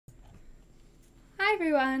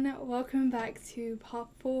everyone, welcome back to part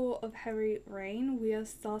 4 of Heavy Rain. We are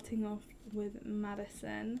starting off with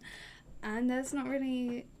Madison, and there's not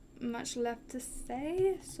really much left to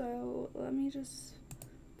say, so let me just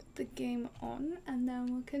put the game on and then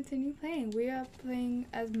we'll continue playing. We are playing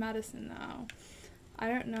as Madison now. I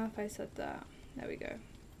don't know if I said that. There we go.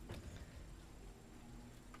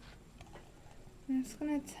 I'm just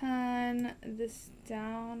gonna turn this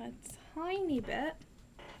down a tiny bit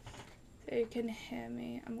so you can hear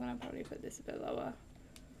me. I'm gonna probably put this a bit lower.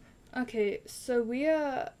 Okay, so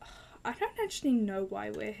I don't actually know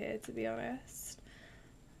why we're here, to be honest.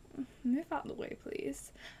 Move out of the way,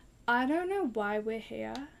 please. I don't know why we're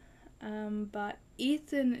here, but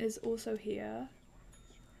Ethan is also here.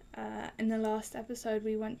 In the last episode,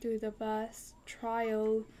 we went through the first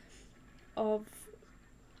trial of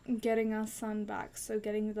getting our son back, so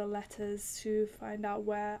getting the letters to find out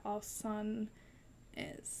where our son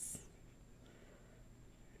is.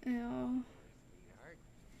 Ew.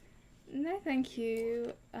 No, thank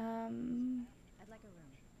you. I'd like a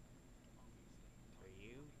room. For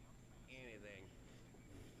you? Anything.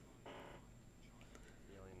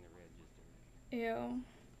 Feeling the register. Ew.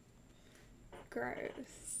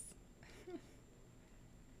 Gross.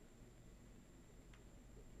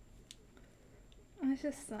 Let's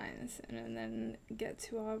just sign this in and then get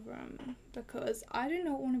to our room, because I do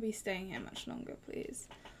not want to be staying here much longer, please.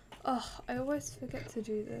 Oh, I always forget to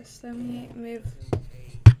do this. Let me move.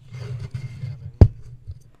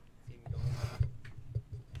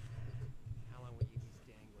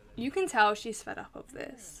 You can tell she's fed up of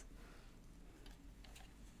this.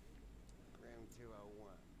 Room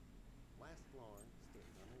 201. Last floor, stairs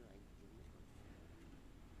on the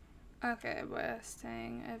right. Okay, we're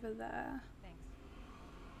staying over there. Thanks.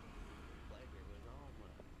 Pleasure was all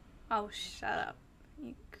mine. Oh, shut up,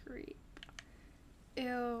 you creep.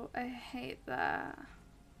 Ew, I hate that.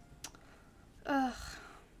 Ugh.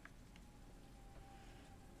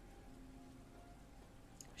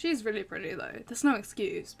 She's really pretty though. There's no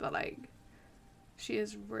excuse, but like, she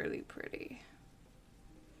is really pretty.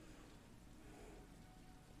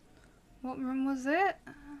 What room was it?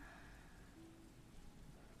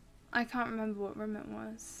 I can't remember what room it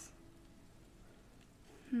was.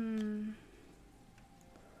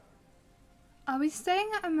 Are we staying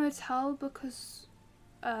at a motel because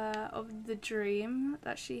of the dream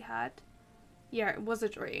that she had? Yeah, it was a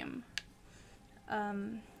dream.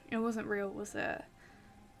 It wasn't real, was it?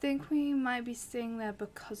 I think we might be staying there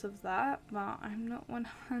because of that, but I'm not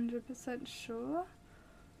 100% sure.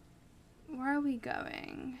 Where are we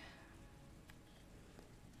going?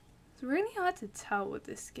 It's really hard to tell with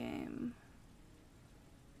this game.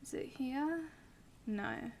 Is it here?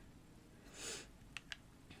 No.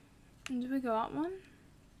 Did we go up one?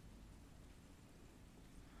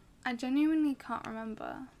 I genuinely can't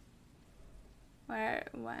remember where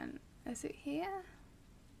it went. Is it here?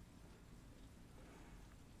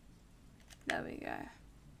 There we go.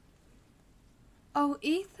 Oh,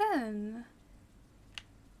 Ethan!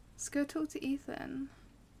 Let's go talk to Ethan.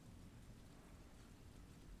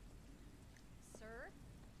 Sir?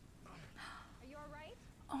 Are you alright?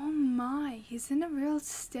 Oh my, he's in a real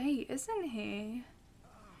state, isn't he?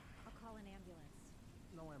 I'll call an ambulance.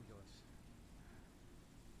 No ambulance.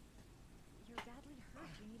 You're badly hurt.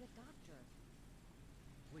 You need a doctor.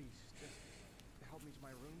 Please, just help me to my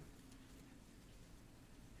room.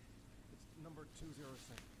 It's number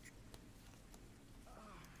 207.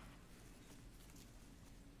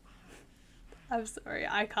 I'm sorry,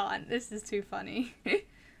 I can't. This is too funny.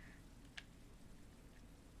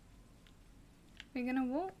 We're gonna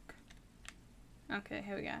walk? Okay,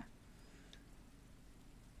 here we go.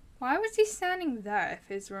 Why was he standing there if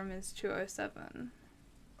his room is 207?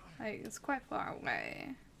 Like, it's quite far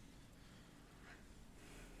away.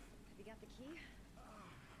 Have you got the key?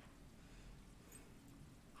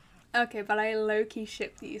 Okay, but I low-key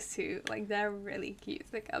ship these two. Like, they're really cute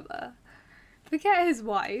together. Forget his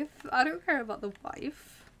wife. I don't care about the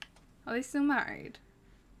wife. Are they still married?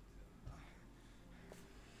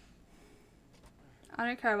 I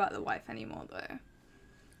don't care about the wife anymore, though.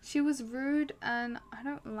 She was rude, and I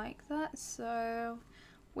don't like that, so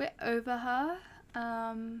we're over her. You're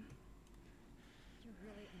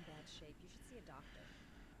really in bad shape. You should see a doctor.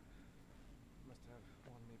 Must have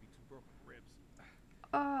one, maybe two broken ribs.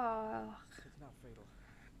 Oh, It's not fatal.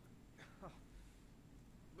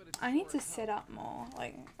 But it's I need to short sit help. up more.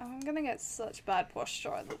 Like, I'm gonna get such bad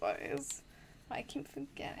posture otherwise. I keep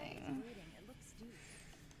forgetting. Bleeding. It looks deep.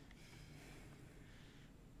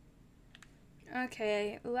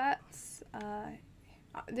 Okay, let's,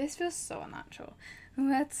 this feels so unnatural.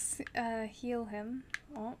 Let's, heal him.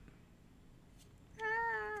 Oh.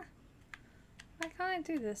 Why can't I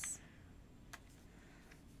do this?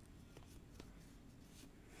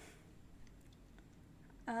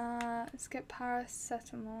 Let's get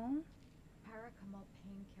paracetamol. Paracetamol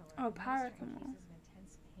painkiller. Oh, Administer in paracetamol. cases of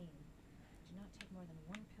intense pain. Do not take more than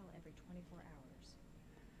 1 pill every 24 hours.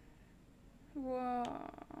 Whoa.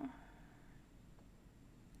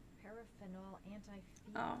 Paraphenol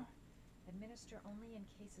anti-fever. Oh. Administer only in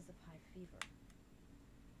cases of high fever.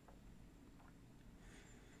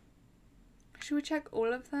 Should we check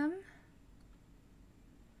all of them?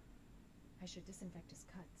 I should disinfect his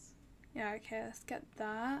cuts. Yeah, okay, let's get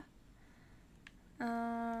that.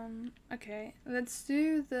 Okay, let's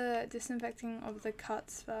do the disinfecting of the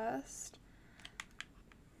cuts first.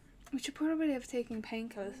 We should probably have taken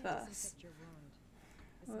painkillers Only first. disinfect your wound.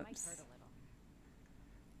 This might Whoops. hurt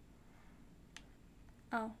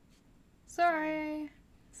a little. Oh. Sorry.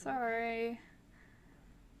 Sorry.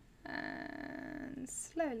 And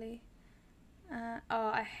slowly.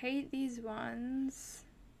 Oh, I hate these ones.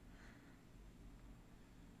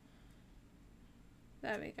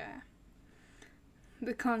 There we go.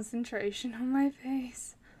 The concentration on my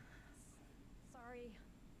face. Sorry.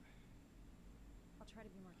 I'll try to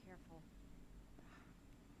be more careful.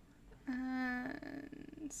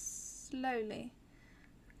 And slowly.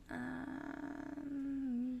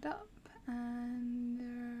 And up and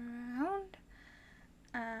around.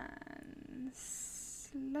 And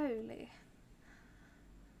slowly.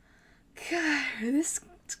 God, this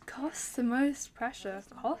costs the most pressure.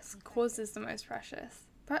 Causes the most precious.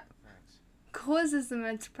 Thanks. Causes the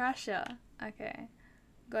most pressure. Okay,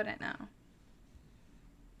 got it now.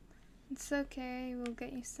 It's okay, we'll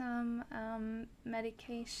get you some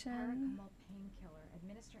medication. Paracetamol painkiller.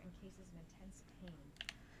 Administer in cases of intense pain.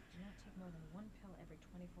 Do not take more than 1 pill every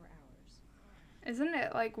 24 hours. Isn't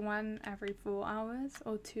it like 1 every 4 hours?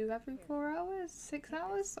 Or 2 every 4 hours? 6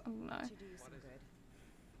 hours? I don't know. Should do you some good.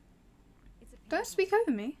 It's a Don't painkiller. speak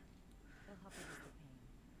over me. It'll help reduce the pain.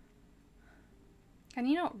 Can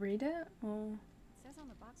you not read it? Or It says on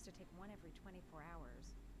the box to take 1 every 24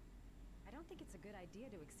 hours. I don't think it's a good idea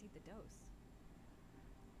to exceed the dose.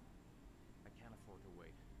 I can't afford to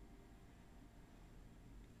wait.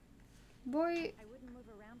 boy, I wouldn't move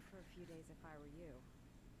around for a few days if I were you.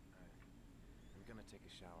 I'm gonna take a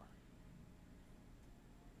shower.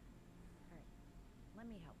 Let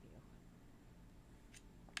me help you.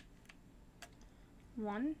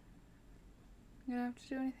 1. You don't have to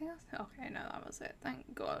do anything else? Okay, no, that was it.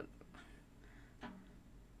 Thank God.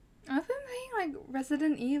 I've been playing like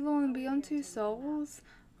Resident Evil and Beyond Two Souls.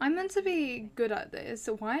 I'm meant to be good at this.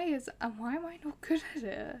 Why am I not good at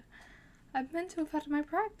it? I'm meant to have had my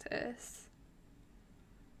practice.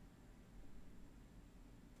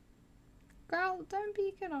 Girl, don't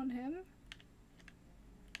beacon on him.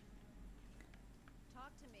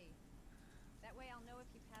 Talk to me. That way I'll know if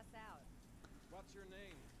you pass out. What's your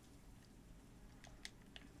name?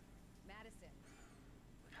 Madison.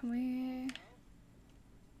 Can we?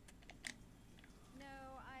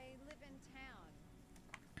 No, I live in town.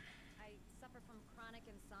 I suffer from chronic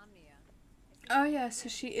insomnia. Oh yeah, so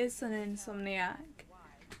she is an insomniac. Why?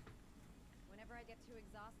 Whenever I get too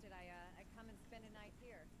exhausted, I come and spend a night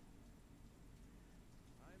here.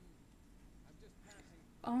 I'm just passing.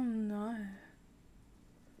 Oh no.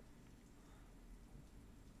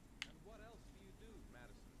 And what else do you do,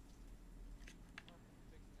 Madison? Apart from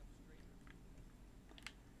fixing up strangers.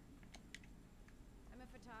 I'm a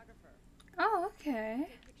photographer. Oh, okay.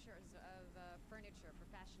 Take pictures of furniture for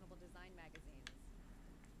fashionable design magazines.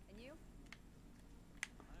 And you?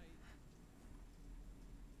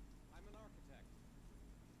 I'm an architect.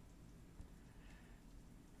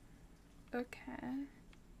 Okay.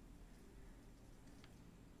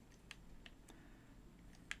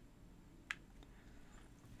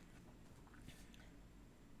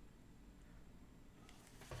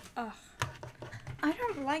 Ugh. I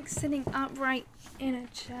don't like sitting upright in a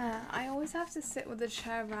chair. I always have to sit with the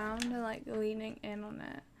chair round and like leaning in on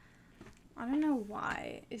it. I don't know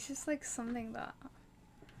why. It's just like something that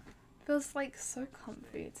feels like so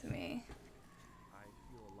comfy to me. I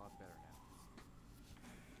feel a lot better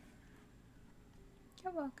now.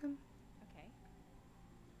 You're welcome. Okay.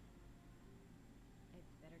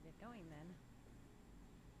 I'd better get going then.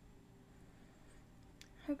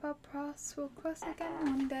 Hope our paths will cross again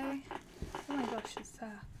one day. Oh my gosh, it's By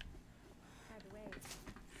the way, you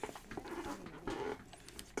never told me your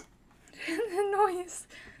name. the noise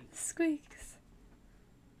squeaks.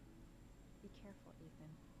 Be careful,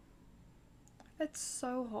 Ethan. It's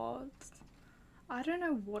so hot. I don't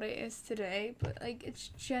know what it is today, but like it's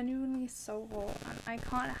genuinely so hot and I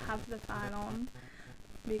can't have the fan on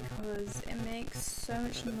because it makes so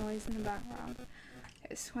much noise in the background.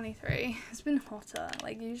 It's 23. It's been hotter.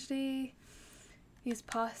 Like usually these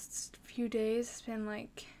past few days it's been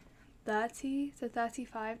like 30 to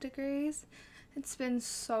 35 degrees. It's been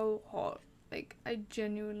so hot. Like I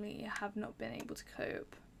genuinely have not been able to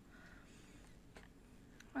cope.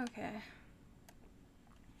 Okay.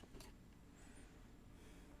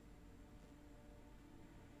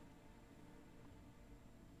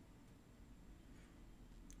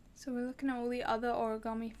 So we're looking at all the other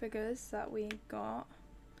origami figures that we got.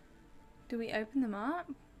 Do we open them up?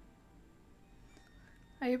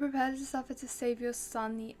 Are you prepared to suffer to save your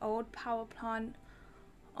son, the old power plant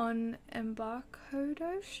on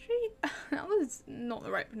Embarcado Street? That was not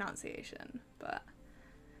the right pronunciation, but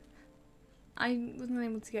I wasn't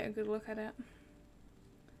able to get a good look at it.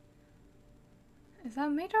 Is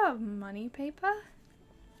that made out of money paper?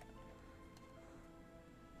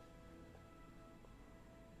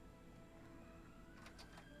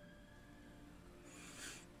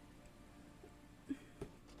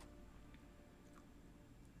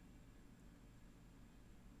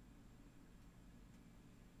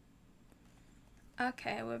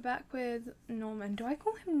 Okay, we're back with Norman. Do I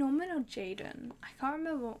call him Norman or Jaden? I can't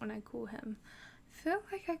remember what when I call him. I feel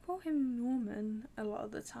like I call him Norman a lot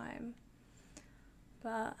of the time.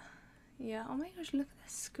 But, yeah. Oh my gosh, look at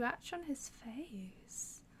the scratch on his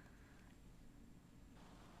face.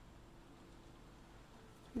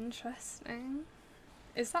 Interesting.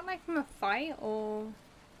 Is that like from a fight or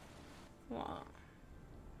what?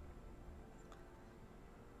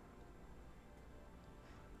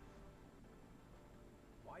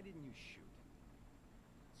 Why didn't you shoot?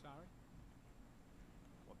 Sorry?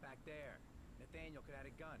 Well, back there. Nathaniel could have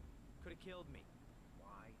had a gun. Could have killed me.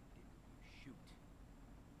 Why didn't you shoot?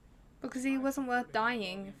 Because he wasn't worth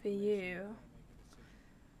dying for you.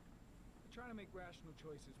 I try to make rational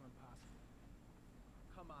choices when possible.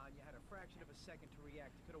 Come on, you had a fraction of a second to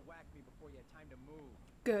react. You could have whacked me before you had time to move.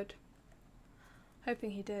 Good. Hoping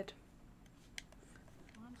he did.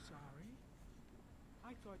 I'm sorry.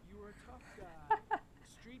 I thought you were a tough guy. A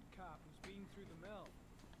street cop who's being through the mill.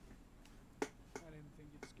 I didn't think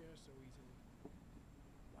you'd scare so easily.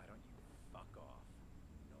 Why don't you fuck off,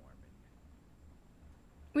 Norman?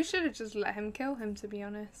 We should have just let him kill him, to be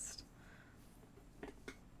honest.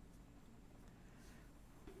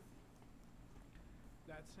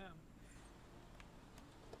 That's him.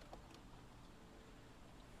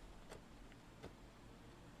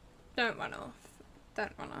 Don't run off.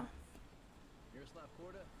 Don't run off. Miroslav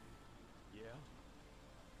Korda? Yeah?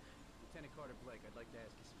 Lieutenant Carter Blake, I'd like to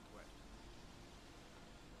ask you some questions.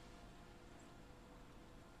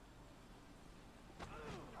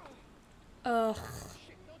 Ugh.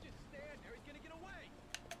 Shit, don't just stand there. He's gonna get away.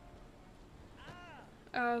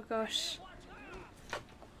 Oh gosh.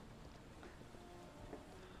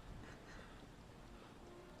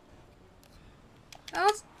 That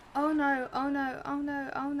was. Oh no, oh no, oh no,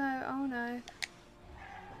 oh no, oh no.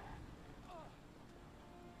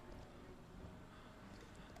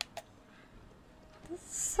 This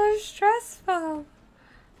is so stressful.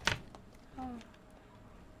 Oh.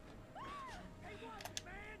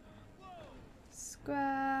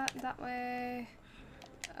 Square that way.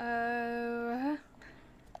 Oh.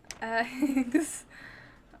 Eggs.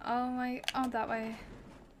 Oh my. Oh, that way.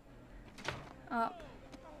 Up.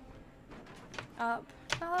 Up.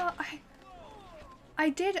 Oh, I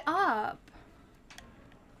did up.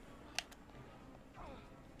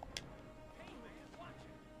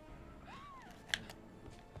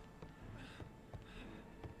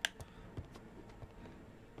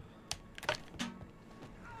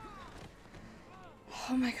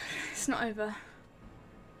 Oh my god, it's not over.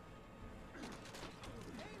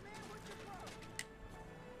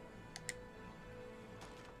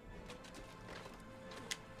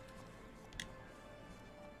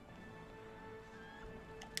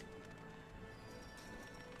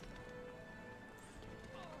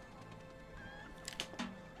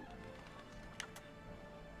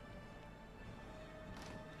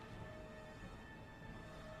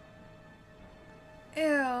 Ew.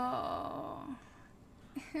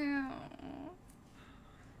 Ew.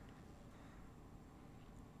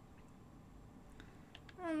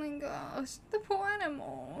 Oh my gosh, the poor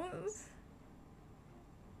animals.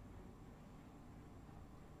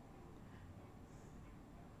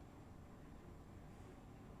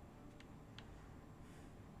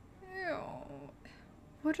 Ew.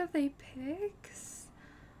 What are they, pigs?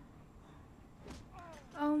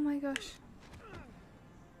 Oh my gosh.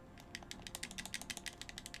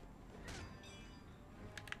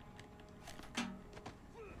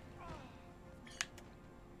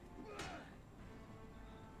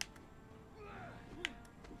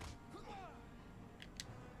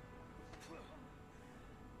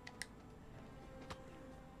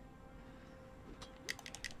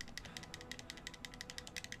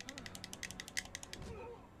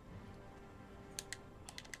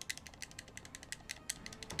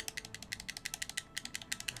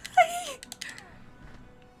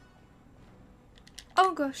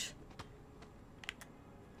 Oh gosh.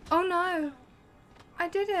 Oh no. I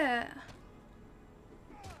did it.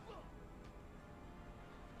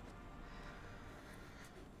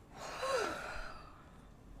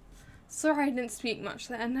 Sorry I didn't speak much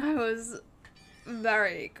then. I was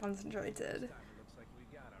very concentrated. This time it looks like we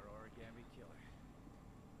got our origami killer.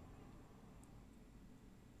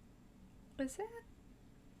 Is it?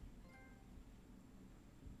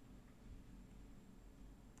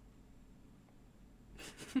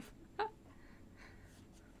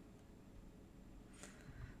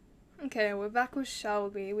 Okay, we're back with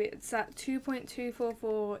Shelby. It's at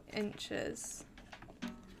 2.244 inches.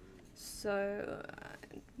 So,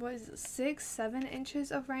 what is it? 6, 7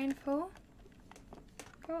 inches of rainfall?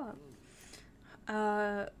 Go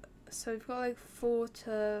on. So we've got like 4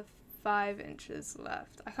 to 5 inches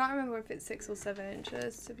left. I can't remember if it's 6 or 7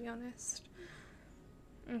 inches, to be honest.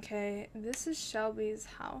 Okay, this is Shelby's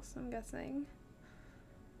house, I'm guessing.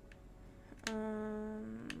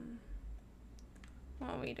 What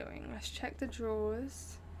are we doing? Let's check the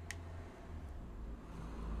drawers.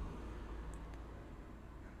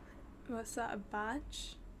 What's that, a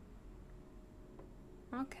badge?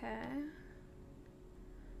 Okay.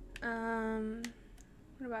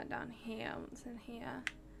 What about down here? What's in here?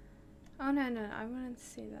 Oh no, I wanted to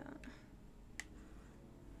see that.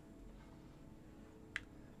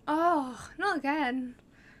 Oh, not again.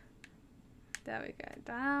 There we go.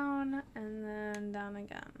 Down and then down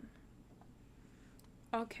again.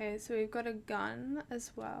 Okay, so we've got a gun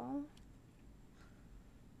as well.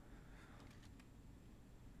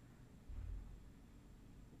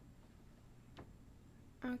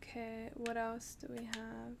 Okay, what else do we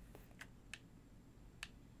have?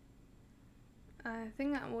 I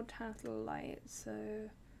think that will turn off the light, so...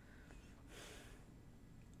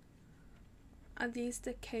 Are these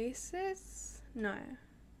the cases? No.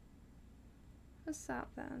 What's that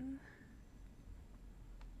then?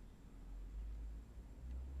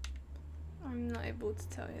 I'm not able to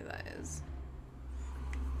tell you that is.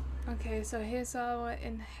 Okay, so here's our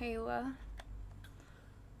inhaler.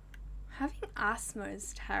 Having asthma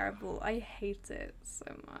is terrible. I hate it so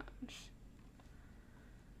much.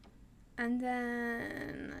 And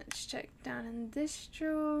then let's check down in this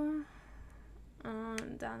drawer.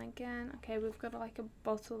 Down again. Okay, we've got like a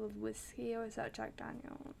bottle of whiskey, or is that Jack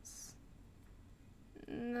Daniels?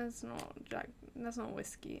 That's not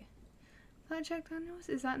whiskey. Is that Jack Daniels?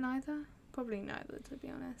 Is that neither? Probably neither, to be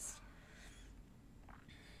honest.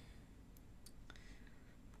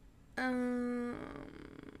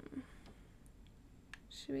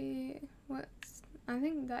 Should we, I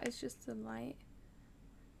think that is just the light.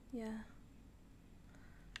 Yeah.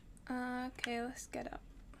 Okay, let's get up.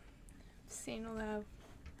 Seeing all there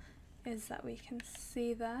is that we can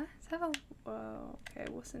see there. Let's have a, whoa, okay,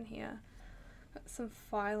 what's in here? Got some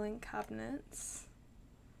filing cabinets.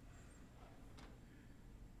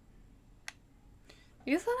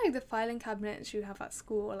 These are like the filing cabinets you have at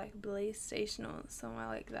school, or like Blaze Station or somewhere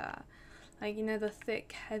like that. Like, you know, the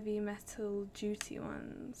thick, heavy metal, duty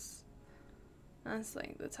ones. That's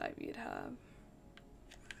like the type you'd have.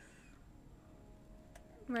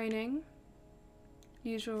 Raining.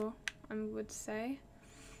 Usual, I would say.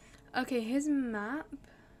 Okay, here's a map.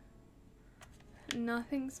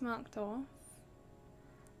 Nothing's marked off.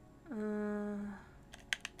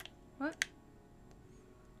 What?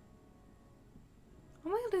 Oh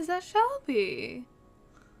my god, is that Shelby?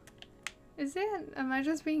 Is it? Am I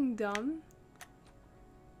just being dumb?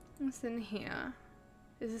 What's in here?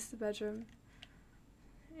 Is this the bedroom?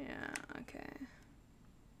 Yeah, okay.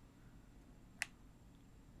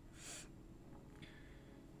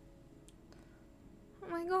 Oh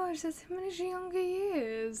my gosh, that's him in his younger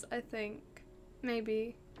years, I think.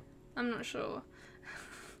 Maybe. I'm not sure.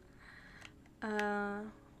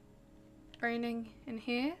 Raining in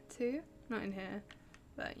here too? Not in here,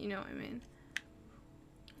 but you know what I mean.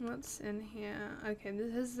 What's in here? Okay,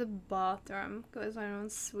 this is the bathroom. Got his own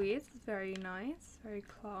suite. It's very nice, very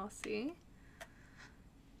classy.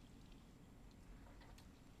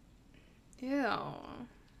 Ew.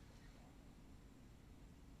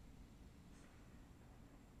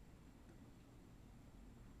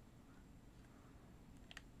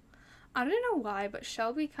 I don't know why, but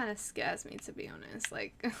Shelby kind of scares me, to be honest.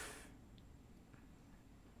 Like,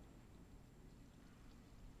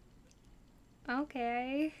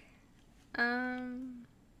 okay.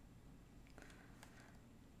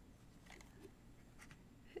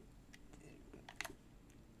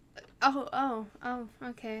 Oh,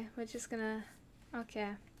 okay. We're just gonna,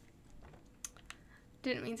 okay.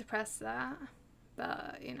 Didn't mean to press that,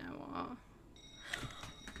 but you know what.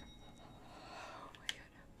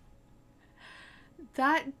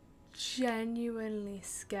 That genuinely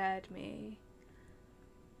scared me.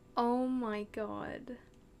 Oh my god.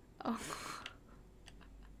 Oh.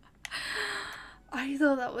 I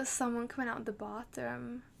thought that was someone coming out of the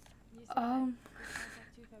bathroom. You said Oh. I'd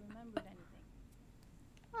contact you if I remembered anything.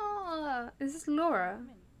 Oh, is this Laura? Come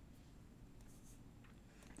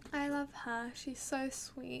in. I love her. She's so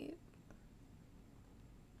sweet.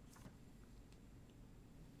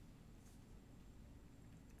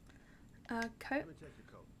 Coat. Let me take your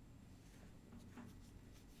coat.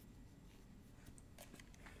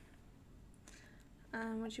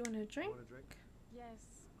 What do you want to drink? Want a drink?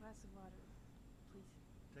 Yes, glass of water, please.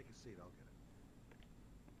 Take a seat, I'll get it.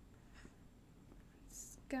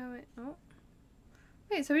 Let's go in. Oh.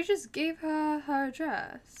 Wait, so we just gave her her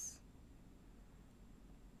address.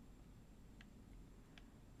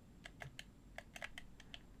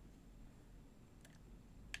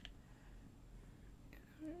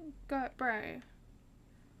 Go, bro.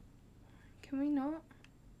 Can we not?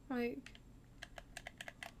 Like.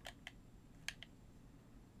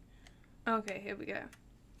 Okay, here we go.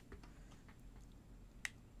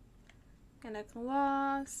 And a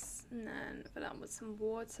glass, and then fill that with some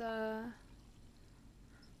water.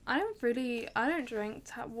 I don't drink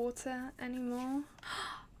tap water anymore.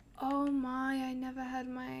 Oh my, I never had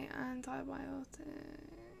my antibiotics.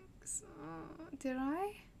 Oh, did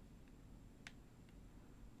I?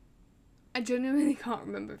 I genuinely can't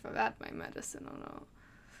remember if I've had my medicine or not.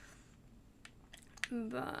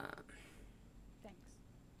 But, Thanks.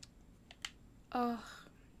 ugh,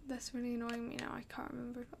 that's really annoying me now. I can't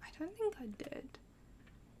remember. I don't think I did.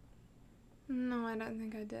 No, I don't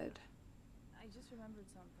think I did. I just remembered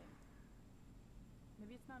something.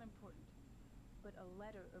 Maybe it's not important, but a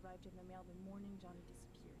letter arrived in the mail the morning Johnny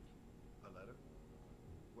disappeared. A letter?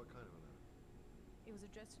 What kind of a letter? It was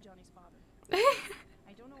addressed to Johnny's father.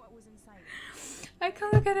 I don't know what was inside it. I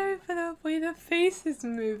can't get over the way the faces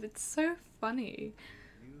move. It's so funny.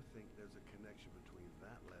 You think there's a connection between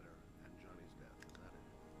that letter and Johnny's death, is that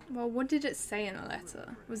it? Well, what did it say in the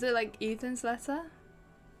letter? Was it like Ethan's letter?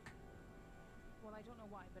 Well, I don't know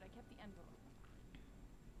why, but I kept the envelope.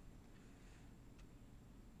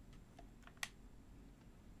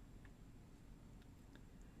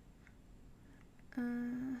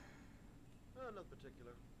 Not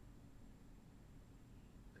particular.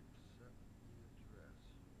 Except the address.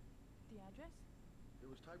 The address? It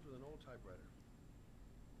was typed with an old typewriter.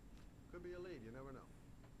 Could be a lead, you never know.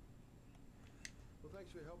 Well,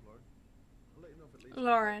 thanks for your help, Lauren. I'll let you know if it leads.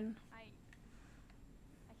 Lauren. I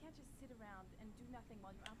can't just sit around and do nothing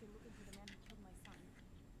while you're out there looking for the man who killed my son.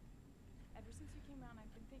 Ever since you came around,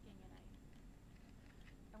 I've been thinking, and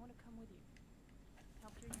I want to come with you.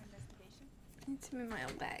 Help you in your investigation. I need to move my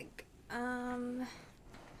old bag.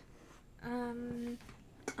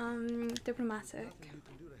 Diplomatic. Nothing you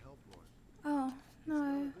can do to help, Lauren. Oh, It's not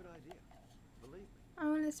no. a good idea. Believe me. I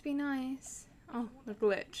want this to be nice. Oh, the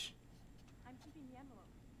glitch. I'm keeping the envelope.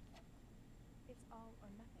 It's all or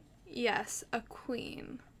nothing. Yes, a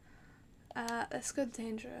queen. Let's go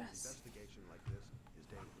dangerous. Investigation like this is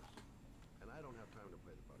dangerous. And I don't have time to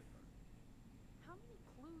play the bodyguard. How many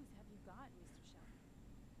clues have you got, Mr. Shelby?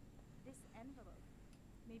 This envelope.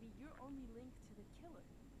 Maybe your only link to the killer.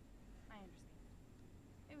 I understand.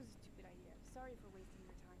 It was a stupid idea. Sorry for wasting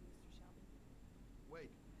your time, Mr. Shelby.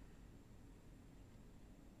 Wait.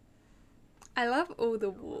 I love all the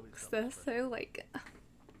walks. They're so, like,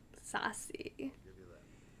 sassy. I'll give you that.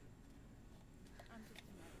 I'm just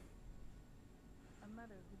a mother. A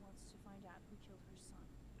mother who wants to find out who killed her son.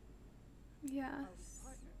 Are we Yes.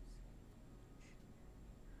 partners?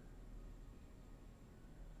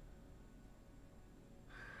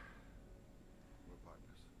 We're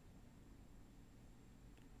partners.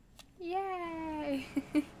 Yay!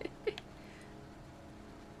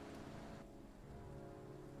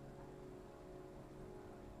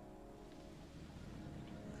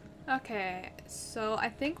 Okay, so I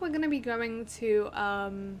think we're gonna be going to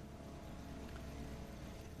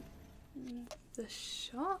the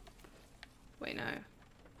shop? Wait, no.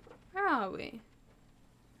 Where are we?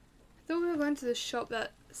 I thought we were going to the shop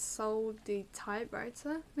that sold the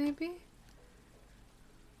typewriter, maybe?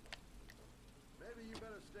 Maybe you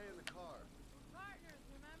better stay in the car. Partners,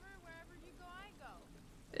 remember? Wherever you go, I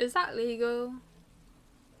go. Is that legal?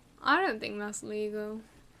 I don't think that's legal.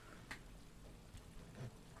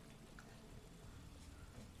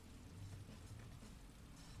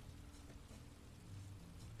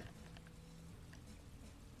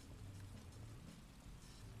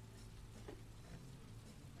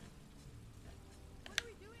 What are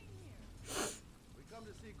we doing here? We come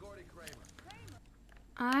to see Gordy Kramer. Kramer.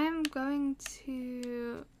 I'm going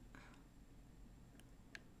to...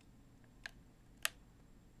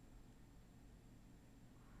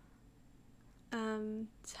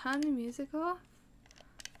 turn the music off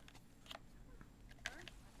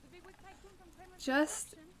The big wig tycoon from Kramer's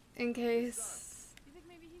just Construction. in case You think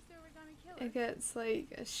maybe he's the origami killer? it gets like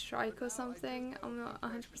a strike or something? I'm not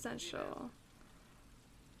 100% sure.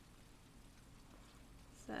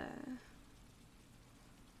 So,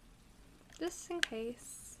 just in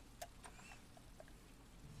case.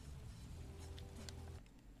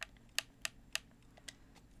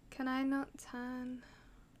 Can I not turn?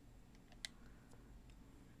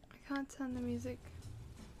 I can't turn the music.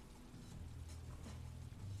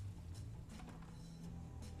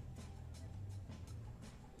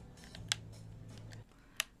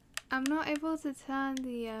 I'm not able to turn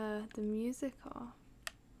the music off.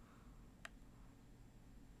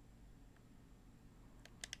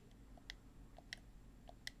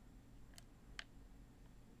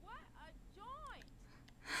 What a joint!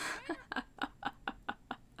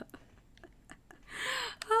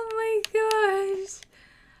 Oh my gosh!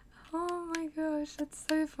 Oh my gosh, that's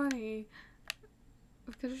so funny.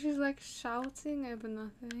 Because she's like shouting over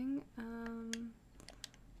nothing.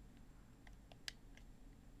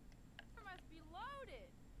 Must be loaded.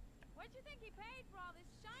 What'd you think he paid for all this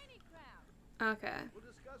shiny crap? Okay. We'll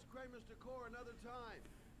discuss Kramer's decor another time.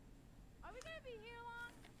 Are we gonna be here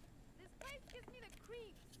long? This place gives me the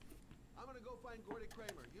creeps. I'm gonna go find Gordy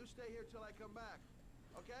Kramer. You stay here till I come back.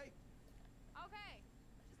 Okay? Okay,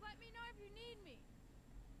 just let me know if you need me.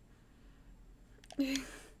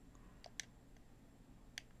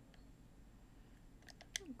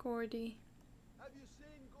 Gordy. Have you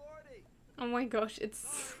seen Gordy? Oh my gosh, it's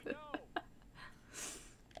Sorry, no.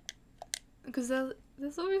 because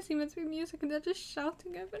there's obviously meant to be music and they're just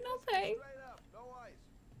shouting over nothing. Straight up, no ice.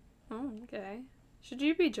 Oh, okay. Should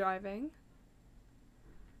you be driving?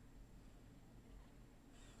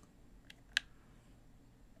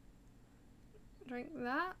 Drink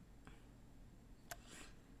that.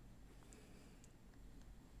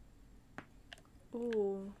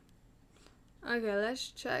 Ooh. Okay, let's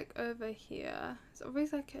check over here. There's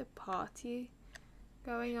always like a party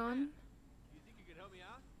going on. You think you can help me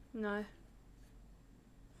out? No.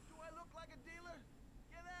 Do I look like a dealer?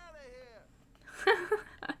 Get out of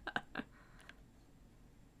here.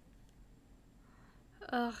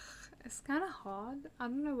 Ugh, it's kind of hard. I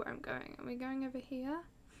don't know where I'm going. Are we going over here?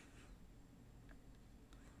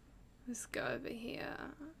 Let's go over here.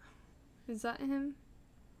 Is that him?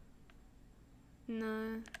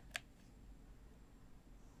 No.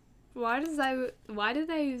 Why do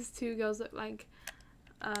those two girls look like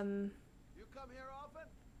You come here often?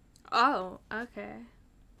 oh, okay.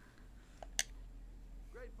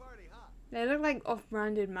 Great party, huh? They look like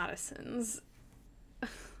off-branded Madisons.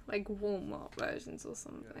 Like Walmart versions or Yeah, I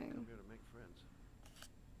something. come here to make friends.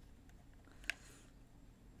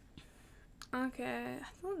 Okay, I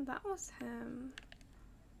thought that was him.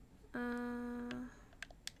 You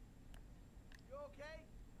okay?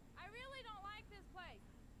 I really don't like this place.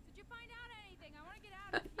 Did you find out anything? I want to get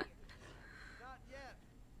out of here. Not yet.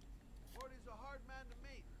 Gordy's a hard man to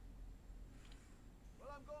meet. Well,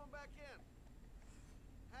 I'm going back in.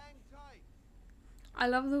 Hang tight. I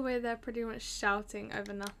love the way they're pretty much shouting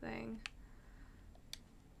over nothing.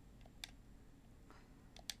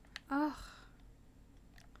 Ugh.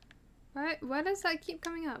 Right, where does that keep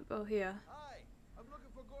coming up? Oh, here. Hi, I'm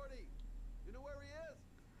looking for Gordy. You know where he is?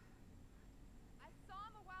 I saw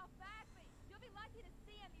him a while back, but you'll be lucky to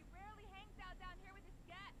see him. He rarely hangs out down here with his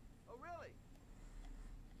guests. Oh, really?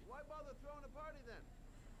 Why bother throwing a party then?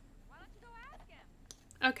 Why don't you go ask him?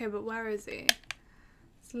 Okay, but where is he?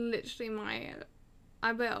 It's literally my...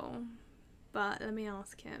 I will, but let me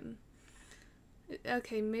ask him.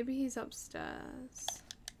 Okay, maybe he's upstairs.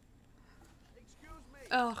 Excuse me.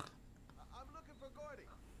 Ugh. I'm looking for Gordy.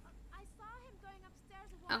 I saw him going upstairs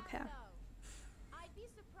a while Okay. ago. I'd be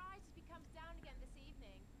surprised if he comes down again this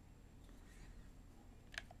evening.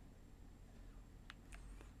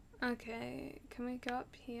 Okay, can we go up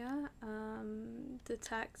here? I'm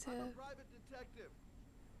Detective. a private detective.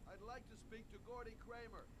 I'd like to speak to Gordy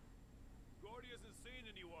Kramer. Gordy hasn't seen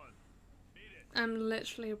anyone. Beat it. I'm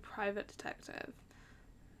literally a private detective.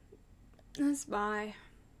 Let's buy.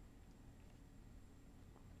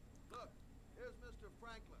 Look, here's Mr.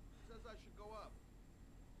 Franklin. Says I should go up.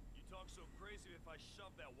 You talk so crazy if I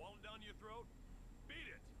shove that wallet down your throat? Beat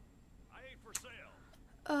it. I ain't for sale.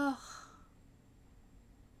 Ugh.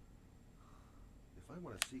 If I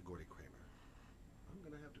want to see Gordy Kramer, I'm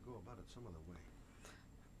gonna have to go about it some other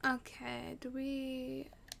way. Okay, do we...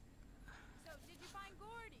 So, did you find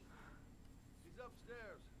Gordy? He's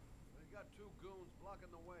upstairs. He's got two goons blocking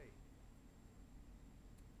the way.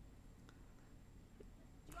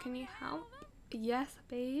 Can you want me to handle help? them? Yes,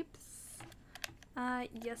 babes.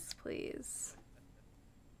 Yes, please.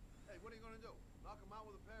 Hey, what are you gonna do? Knock him out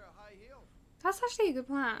with a pair of high heels? That's actually a good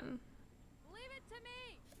plan. Leave it to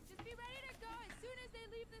me! Just be ready to go as soon as they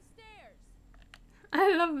leave the stairs.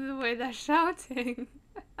 I love the way they're shouting.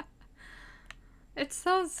 It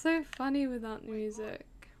sounds so funny without the music.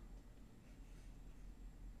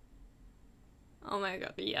 Oh my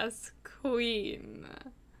god, yes, queen.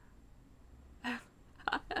 Oh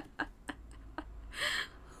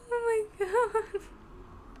my god.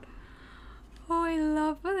 Oh, I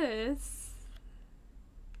love this.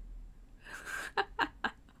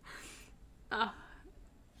 Ah,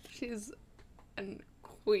 she's a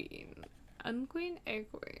queen. Unqueen? A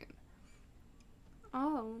queen.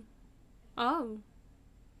 Oh. Oh.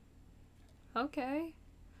 Okay.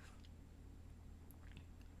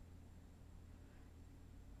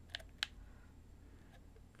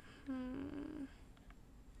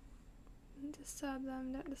 Disturb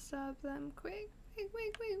them, don't disturb them. Quick, quick,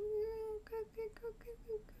 quick, quick, quick, quick, quick, quick,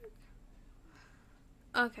 quick, quick.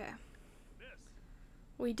 Okay.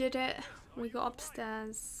 We did it. We got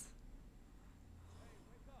upstairs.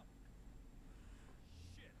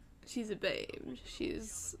 She's a babe.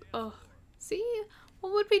 She's... Oh. See?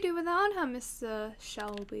 What would we do without her, Mr.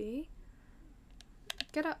 Shelby?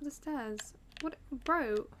 Get up the stairs. What?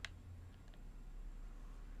 Bro.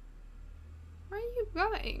 Where are you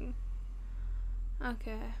going?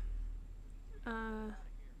 Okay.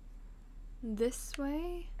 This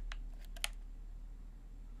way?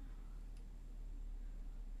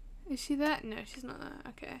 Is she there? No, she's not there.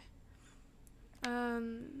 Okay.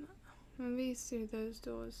 Maybe it's through those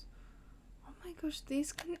doors. Oh my gosh,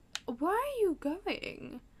 these can. Where are you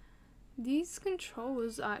going? These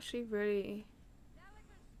controls are actually really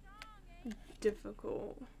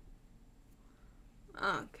difficult.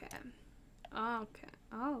 Okay. Okay.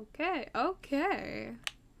 Okay. Okay.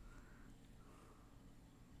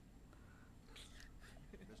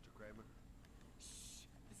 Mr. Kramer? Shh,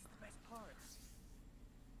 this is the best part.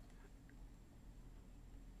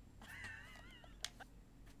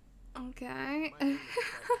 Okay. My name is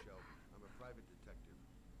Clark Shelby. I'm a private detective.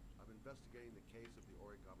 I'm investigating the case of the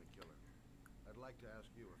origami killer. I'd like to ask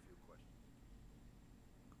you a few questions.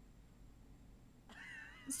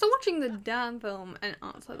 Stop watching the damn film and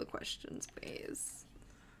answer the questions, please.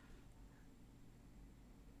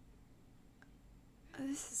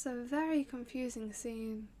 This is a very confusing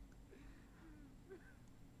scene.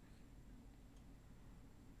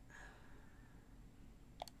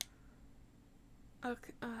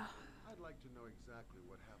 Okay. I'd like to know exactly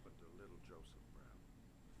what happened to little Joseph Brown.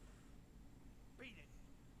 Beat it.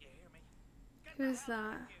 You hear me? Get Who's the hell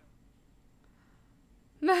out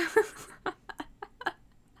that? of here.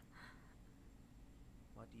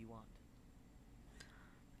 What do you want?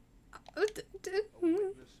 A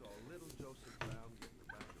witness saw little Joseph Brown get in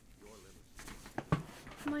the back of your limousine.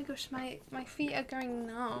 Oh my gosh, my feet are going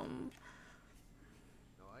numb.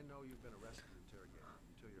 Now, I know you've been arrested and interrogated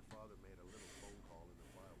until your father made a little phone call and the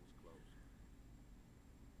file was closed.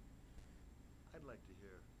 I'd like to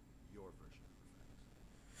hear your version of the facts.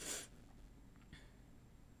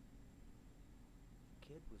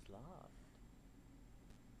 Kid was lost.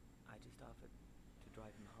 I just offered to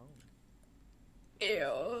drive him home. Ew.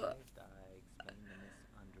 Arrived, I explained the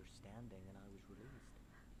misunderstanding and I was released.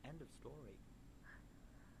 End of story.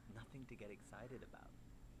 Nothing to get excited about,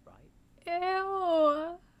 right?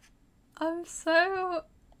 Ew. I'm so...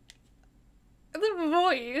 The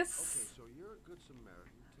voice. Okay, so you're a good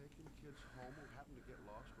Samaritan taking kids home who happen to get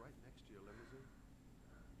lost right next to your limousine?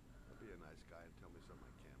 I'll be a nice guy and tell me something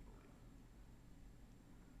I can't believe.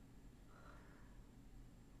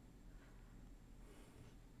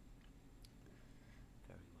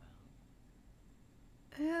 Very well.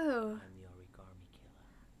 Ew. I'm the origami killer.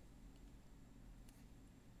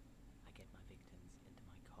 I get my victims into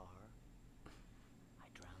my car. I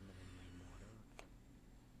drown them in rainwater.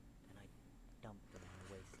 Then I dump them in a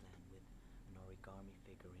wasteland with an origami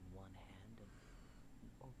figure in one hand and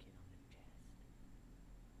an orchid on their chest.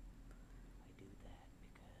 I do that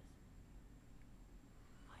because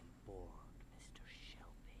I'm bored, Mr.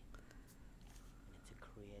 Shelby. And it's a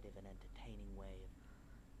creative and entertaining way of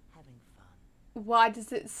having fun. Why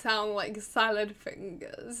does it sound like Salad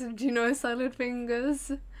Fingers? Do you know Salad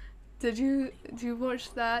Fingers? Did you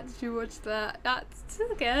watch that? Did you watch that? That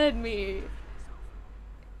scared me.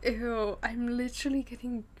 Ew, I'm literally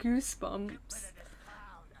getting goosebumps.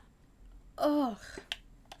 Ugh.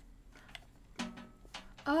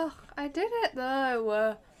 Ugh, I did it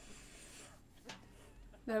though.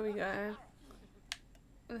 There we go.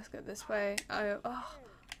 Let's go this way.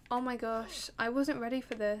 Oh my gosh, I wasn't ready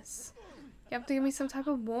for this. You have to give me some type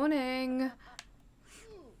of warning.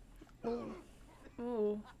 Oh.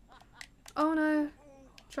 Oh. Oh no.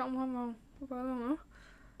 Drop one more.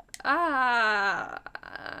 Ah.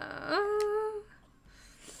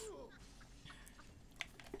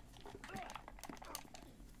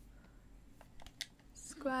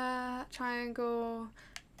 Square, triangle,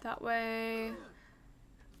 that way.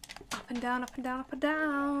 Up and down, up and down, up and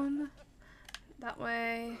down. That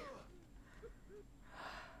way.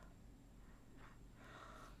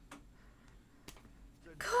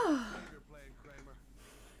 God. Finger playing, Kramer.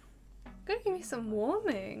 Gotta give me some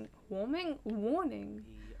warning. Warning? Warning.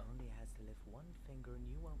 He only has to lift one finger and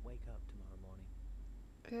you won't wake up tomorrow morning.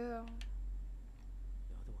 Ew.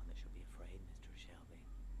 You're the one that should be afraid, Mr. Shelby,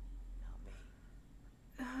 not me.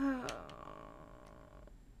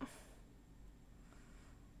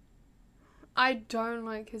 I don't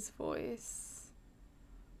like his voice.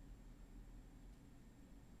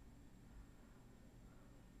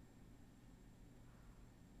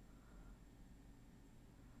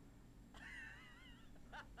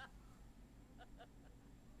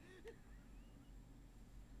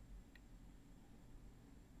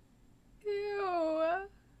 Ew.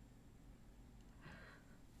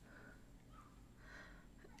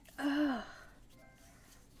 Ugh.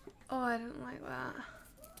 Oh, I don't like that.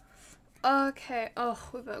 Okay, oh,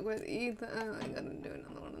 we're back with Ethan. I'm gonna do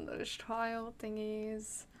another one of those trial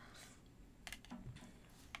thingies.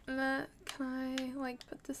 Can I, like,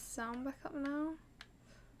 put the sound back up now?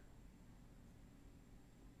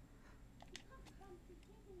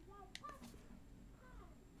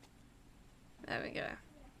 There we go.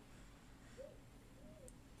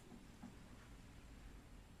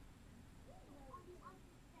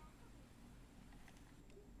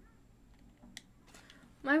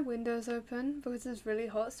 My window's open because it's really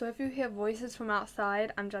hot, so if you hear voices from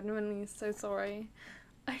outside, I'm genuinely so sorry.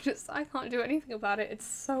 I can't do anything about it. It's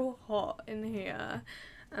so hot in here.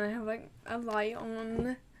 And I have like a light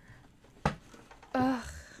on. Ugh. I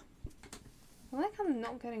feel like I'm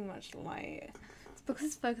not getting much light. It's because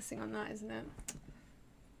it's focusing on that, isn't it?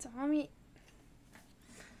 Tommy.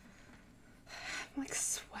 I'm like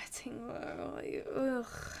sweating though. Like, ugh.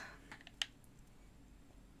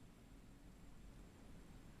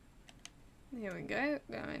 Here we go.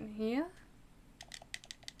 Go in here.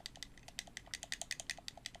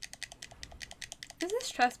 Is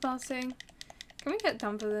this trespassing? Can we get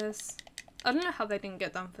done for this? I don't know how they didn't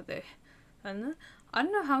get done for this. I don't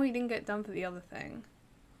know how he didn't get done for the other thing.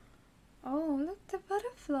 Oh, look, the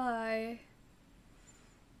butterfly.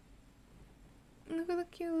 Look at the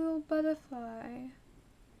cute little butterfly.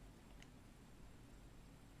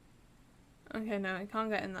 Okay, no, I can't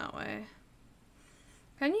get in that way.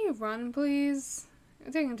 Can you run, please?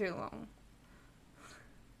 It's taking too long.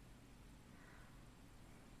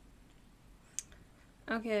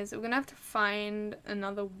 Okay, so we're gonna have to find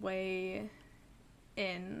another way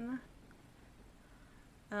in.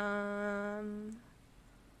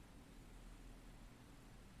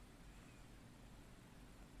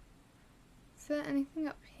 Is there anything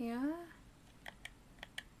up here?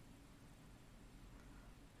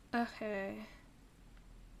 Okay.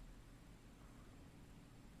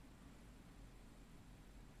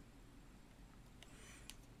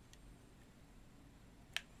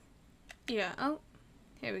 Yeah, oh,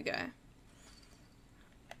 here we go.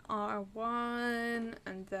 R1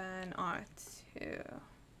 and then R2.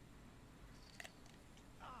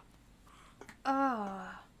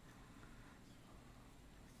 Ah.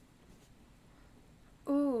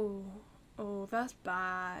 Ooh. Oh, that's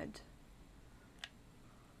bad.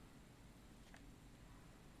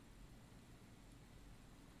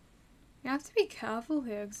 You have to be careful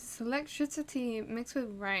here because it's electricity mixed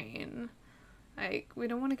with rain. Like, we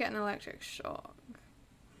don't want to get an electric shock.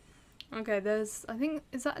 Okay, there's, I think,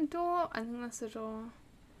 is that a door? I think that's a door.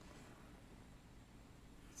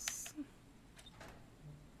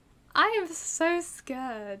 I am so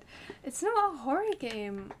scared. It's not a horror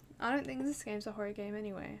game. I don't think this game's a horror game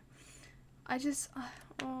anyway.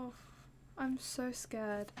 Oh, I'm so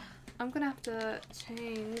scared. I'm gonna have to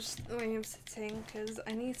change the way I'm sitting because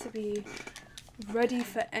I need to be ready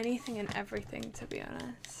for anything and everything, to be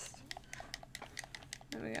honest.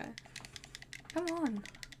 There we go. Come on.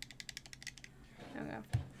 There we go.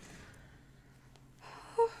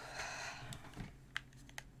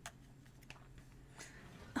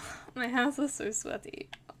 My hands are so sweaty.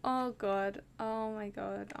 Oh god. Oh my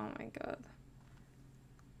god. Oh my god.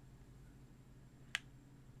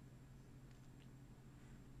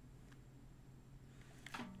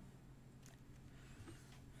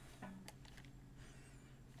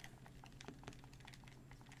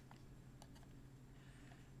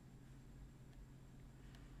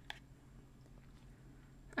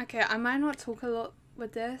 Okay, I might not talk a lot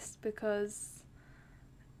with this because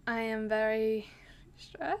I am very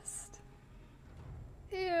stressed.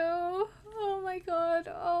 Ew. Oh my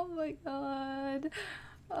god. Oh my god.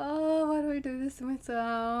 Oh, why do I do this to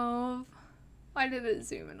myself? I didn't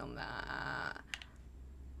zoom in on that.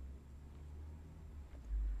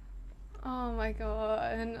 Oh my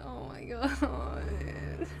god. Oh my god.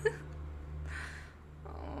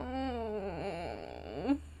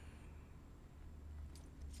 Oh.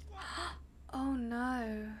 Oh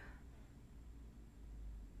no.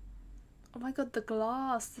 Oh my god, the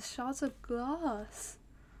glass. The shards of glass.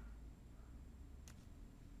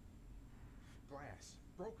 Glass.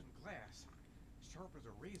 Broken glass. Sharp as a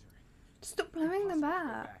razor. Stop blowing them Impossible to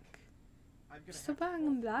go back. I'm gonna Stop have to blowing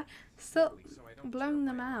them fall back. forward Stop slowly so I don't blowing tear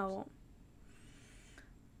them my arms.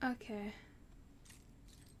 out. Okay.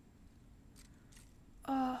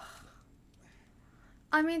 Oh.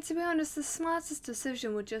 I mean, to be honest, the smartest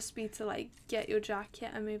decision would just be to, like, get your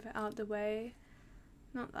jacket and move it out the way.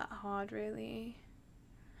 Not that hard, really.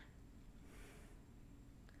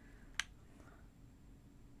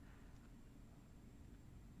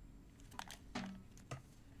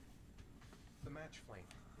 The match flame.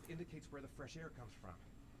 It indicates where the fresh air comes from.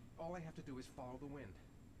 All I have to do is follow the wind.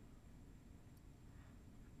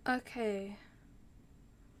 Okay.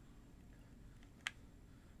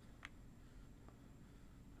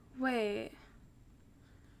 Wait.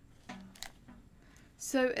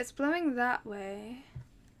 So it's blowing that way.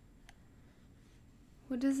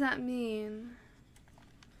 What does that mean?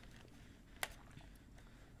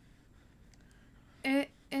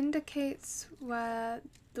 It indicates where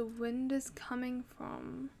the wind is coming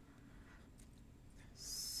from.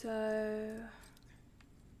 So,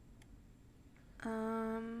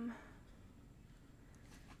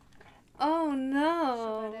 oh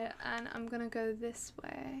no! And I'm gonna go this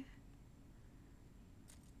way.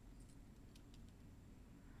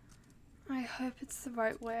 I hope it's the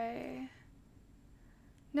right way.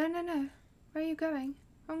 No, no, no. Where are you going?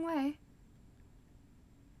 Wrong way.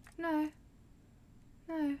 No.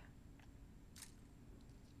 No.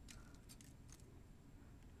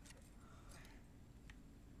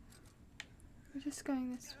 We're just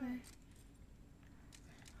going this way.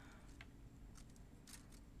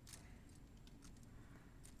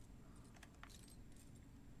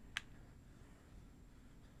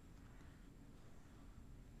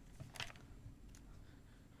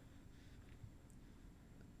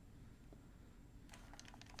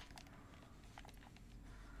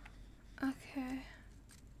 Okay.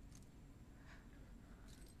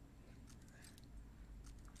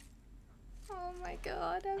 Oh my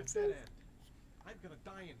god, I'm At so... that end. I'm gonna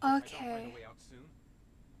die in here if I don't find Okay. a way out soon.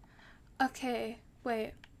 Okay,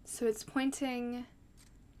 wait. So it's pointing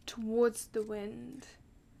towards the wind.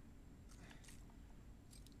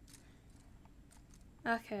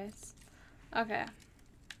 Okay. Okay.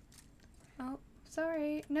 Oh,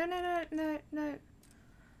 sorry. No, no, no, no, no.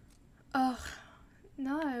 Ugh.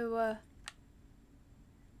 No.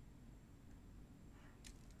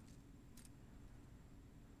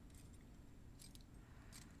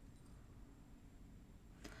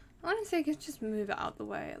 Honestly, he could just move it out the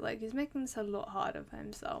way. Like, he's making this a lot harder for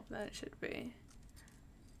himself than it should be.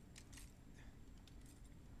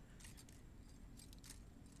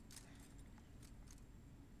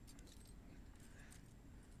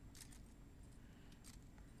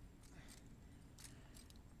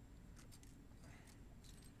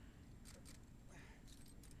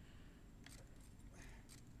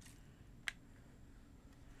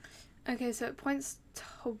 Okay, so it points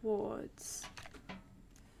towards.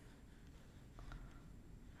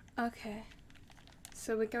 Okay.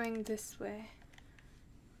 So we're going this way.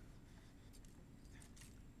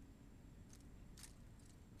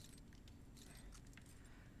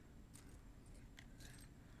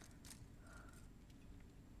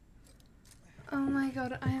 Oh my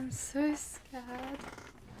god, I am so scared.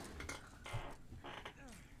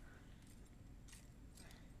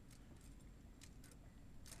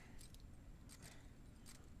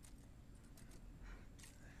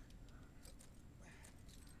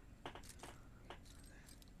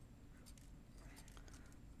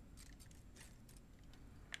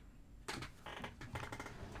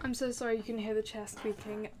 I'm so sorry you can hear the chair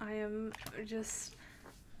squeaking. I am just...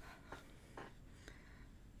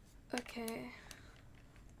 Okay.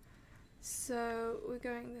 So, we're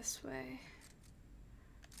going this way.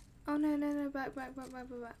 Oh no, no, no, back.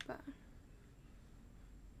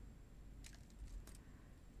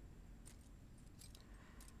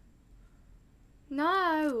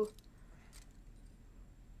 No!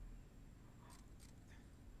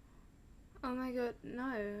 Oh my god,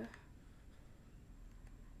 no.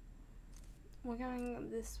 We're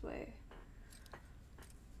going this way.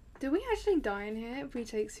 Do we actually die in here if we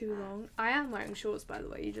take too long? I am wearing shorts, by the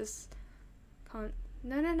way. You just can't.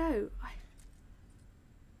 No, no, no.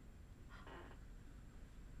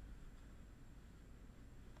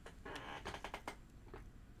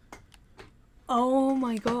 Oh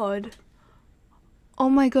my god. Oh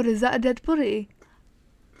my god, is that a dead body?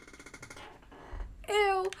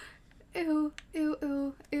 Ew. Ew. Ew.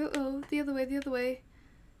 Ew. Ew. Ew. The other way. The other way.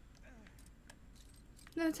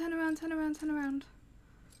 No, turn around. Turn around. Turn around.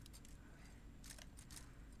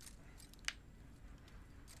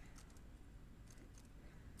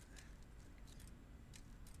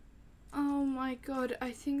 Oh my god,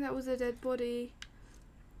 I think that was a dead body.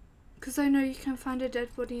 Because I know you can find a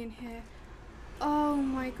dead body in here. Oh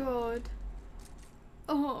my god.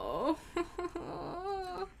 Oh.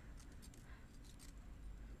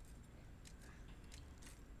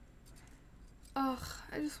 Ugh,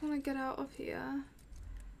 I just want to get out of here.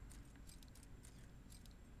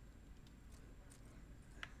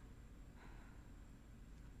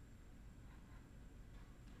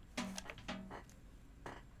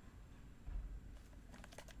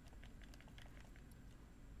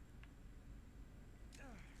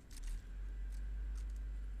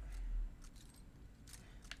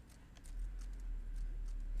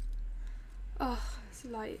 Oh, it's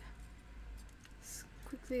light.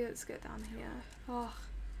 Quickly, let's get down here. Oh,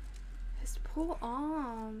 his poor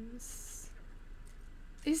arms.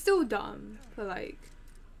 He's still dumb, but like,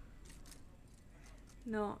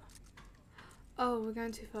 not. Oh, we're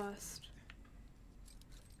going too fast.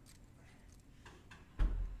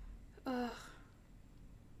 Ugh.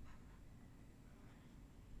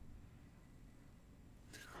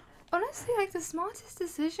 Honestly, like the smartest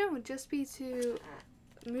decision would just be to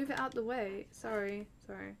move it out the way. Sorry.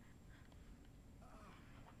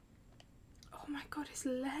 Oh my god, his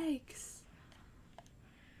legs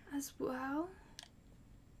as well.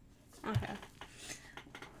 Okay.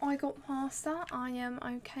 I got past that. I am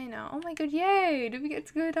okay now. Oh my god, yay! Did we get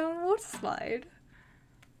to go down the water slide?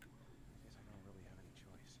 Guess I don't really have any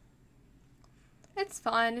choice. It's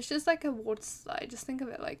fine. It's just like a water slide. Just think of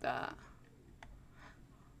it like that.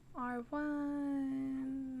 R1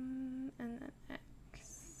 and then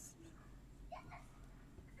X.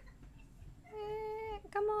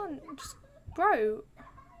 Come on, just bro.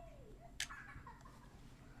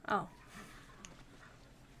 Oh.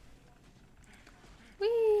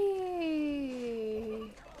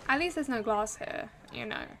 Whee! At least there's no glass here, you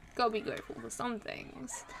know. Gotta be grateful for some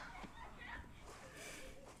things.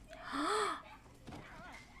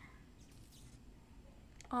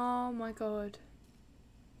 Oh my god.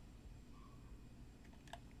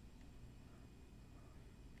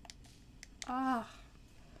 Ah.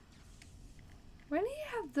 Really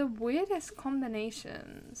have the weirdest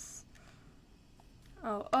combinations.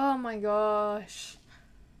 Oh my gosh.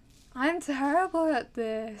 I'm terrible at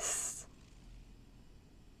this.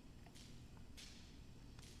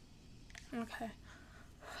 Okay.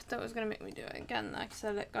 That was gonna make me do it again, like I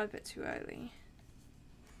said, I let go a bit too early.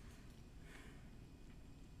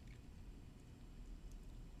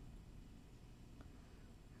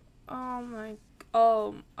 Oh my.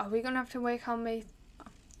 Oh, are we gonna have to wake our mate?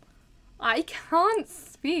 I can't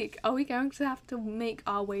speak. Are we going to have to make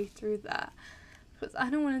our way through that? Because I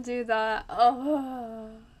don't want to do that.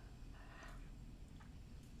 Oh.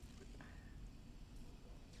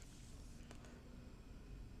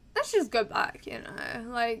 Let's just go back, you know.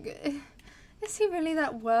 Like, is he really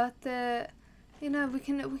that worth it? You know, we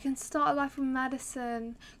can start life with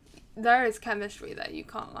Madison. There is chemistry there, you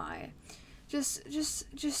can't lie. Just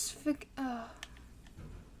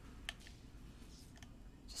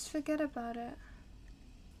forget about it.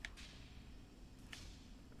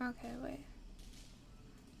 Okay, wait.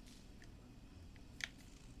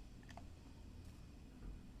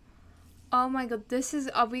 Oh my god,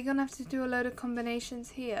 are we gonna have to do a load of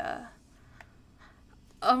combinations here?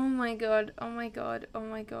 Oh my god, oh my god, oh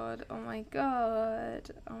my god, oh my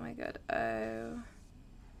god, oh my god, oh.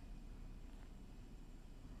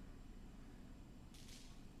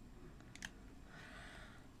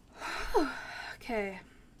 Okay.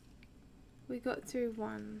 We got through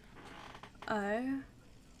one. O.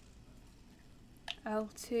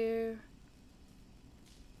 L2.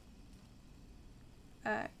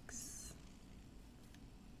 X.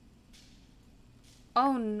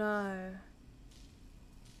 Oh no.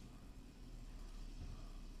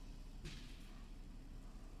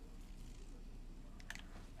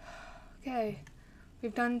 Okay.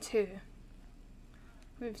 We've done two.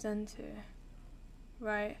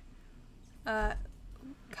 Right.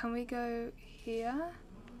 Can we go here?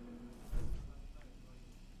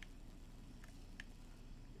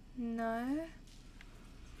 No.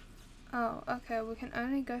 Oh, okay, we can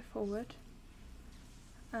only go forward.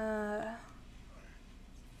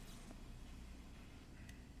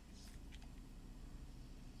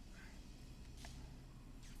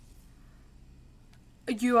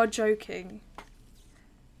 You are joking.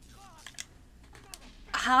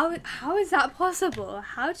 How is that possible?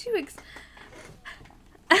 How do you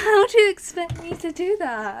how do you expect me to do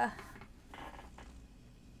that?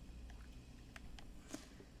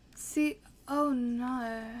 See, oh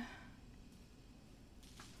no.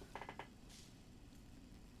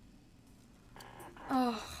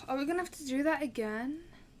 Oh, are we gonna have to do that again?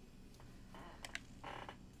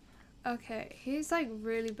 Okay, he's like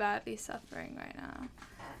really badly suffering right now.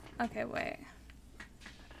 Okay, wait.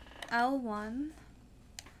 L1.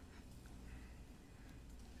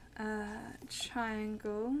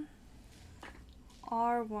 Triangle.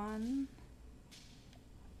 R1.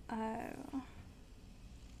 Oh.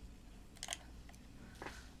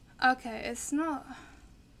 Okay, it's not.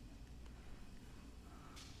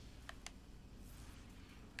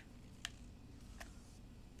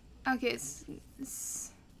 Okay, it's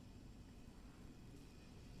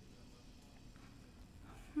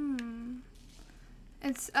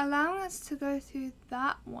it's allowing us to go through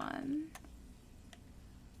that one,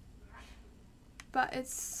 but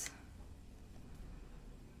it's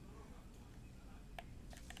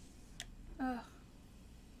ugh.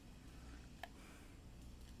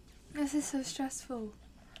 This is so stressful.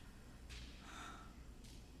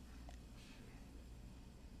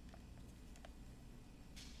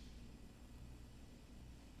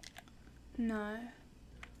 No.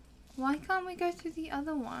 Why can't we go through the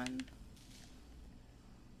other one?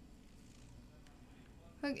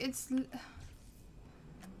 Like, it's...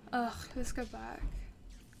 Ugh, let's go back.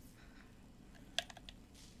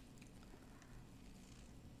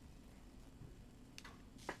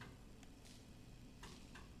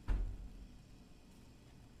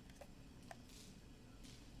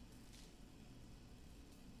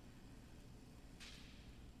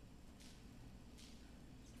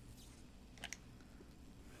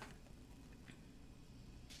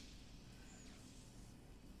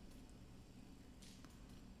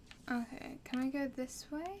 Okay, can we go this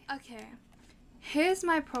way? Okay, here's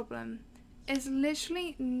my problem. It's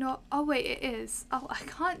literally not... Oh wait, it is. Oh, I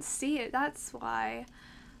can't see it, that's why.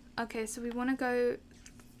 Okay, so we want to go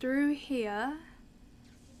through here.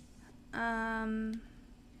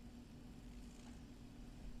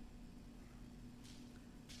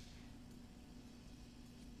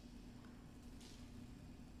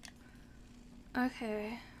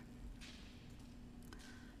 Okay.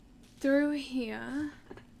 Through here.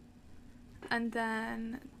 And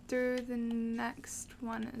then through the next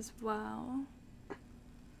one as well.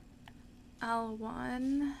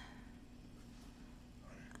 L1.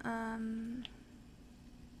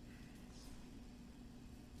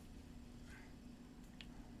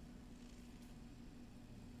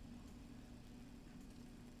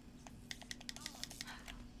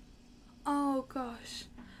 Oh gosh.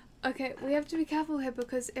 Okay, we have to be careful here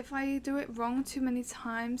because if I do it wrong too many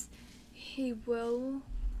times, he will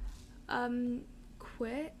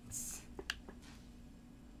quit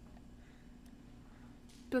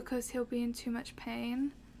because he'll be in too much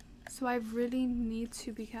pain. So I really need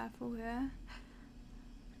to be careful here.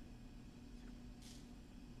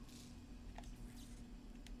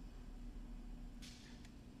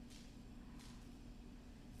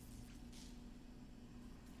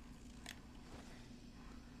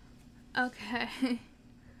 Okay.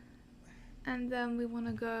 And then we want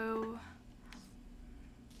to go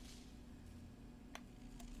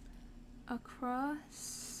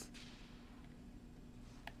across.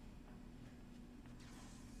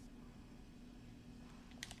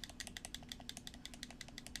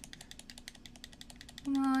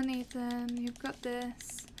 Come on, Ethan, you've got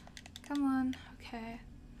this. Come on, okay.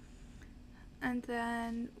 And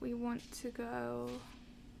then we want to go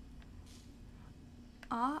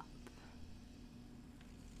up.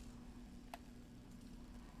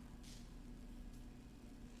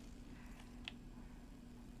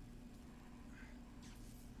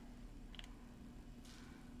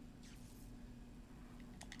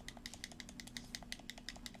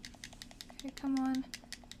 Okay, come on.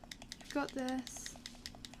 You've got this.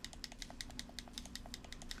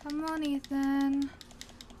 Come on, Ethan.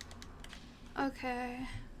 Okay.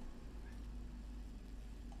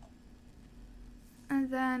 And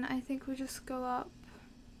then I think we'll just go up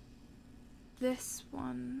this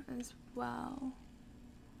one as well.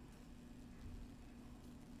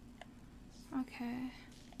 Okay.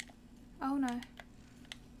 Oh no.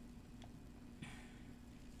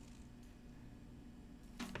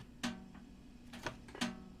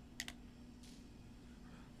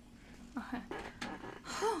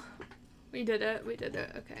 We did it. We did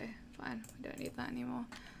it. Okay, fine. We don't need that anymore.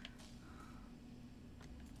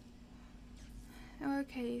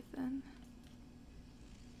 Okay, Ethan.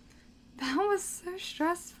 That was so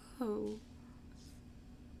stressful.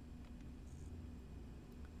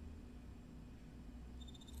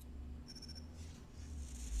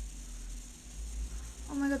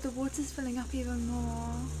 Oh my god, the water's filling up even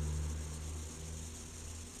more.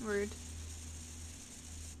 Rude.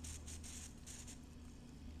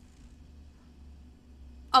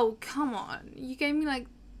 Oh, come on. You gave me like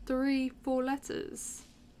 3-4 letters.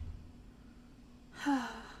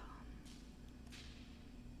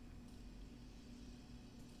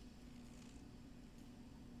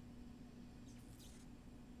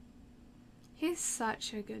 He's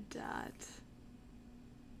such a good dad.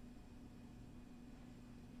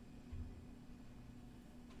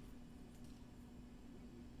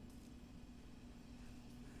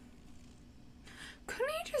 Couldn't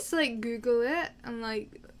you just like Google it and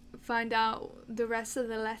like find out the rest of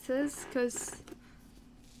the letters? Because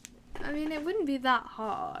I mean, it wouldn't be that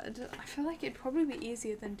hard. I feel like it'd probably be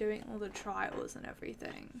easier than doing all the trials and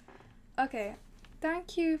everything. Okay,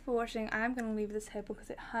 thank you for watching. I am going to leave this here because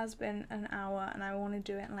it has been an hour and I want to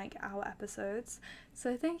do it in like hour episodes.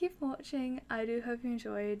 So thank you for watching. I do hope you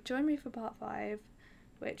enjoyed. Join me for part 5,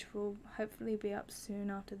 which will hopefully be up soon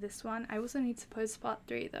after this one. I also need to post part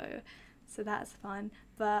 3 though, so that's fun.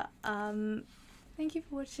 But thank you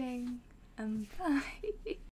for watching and bye.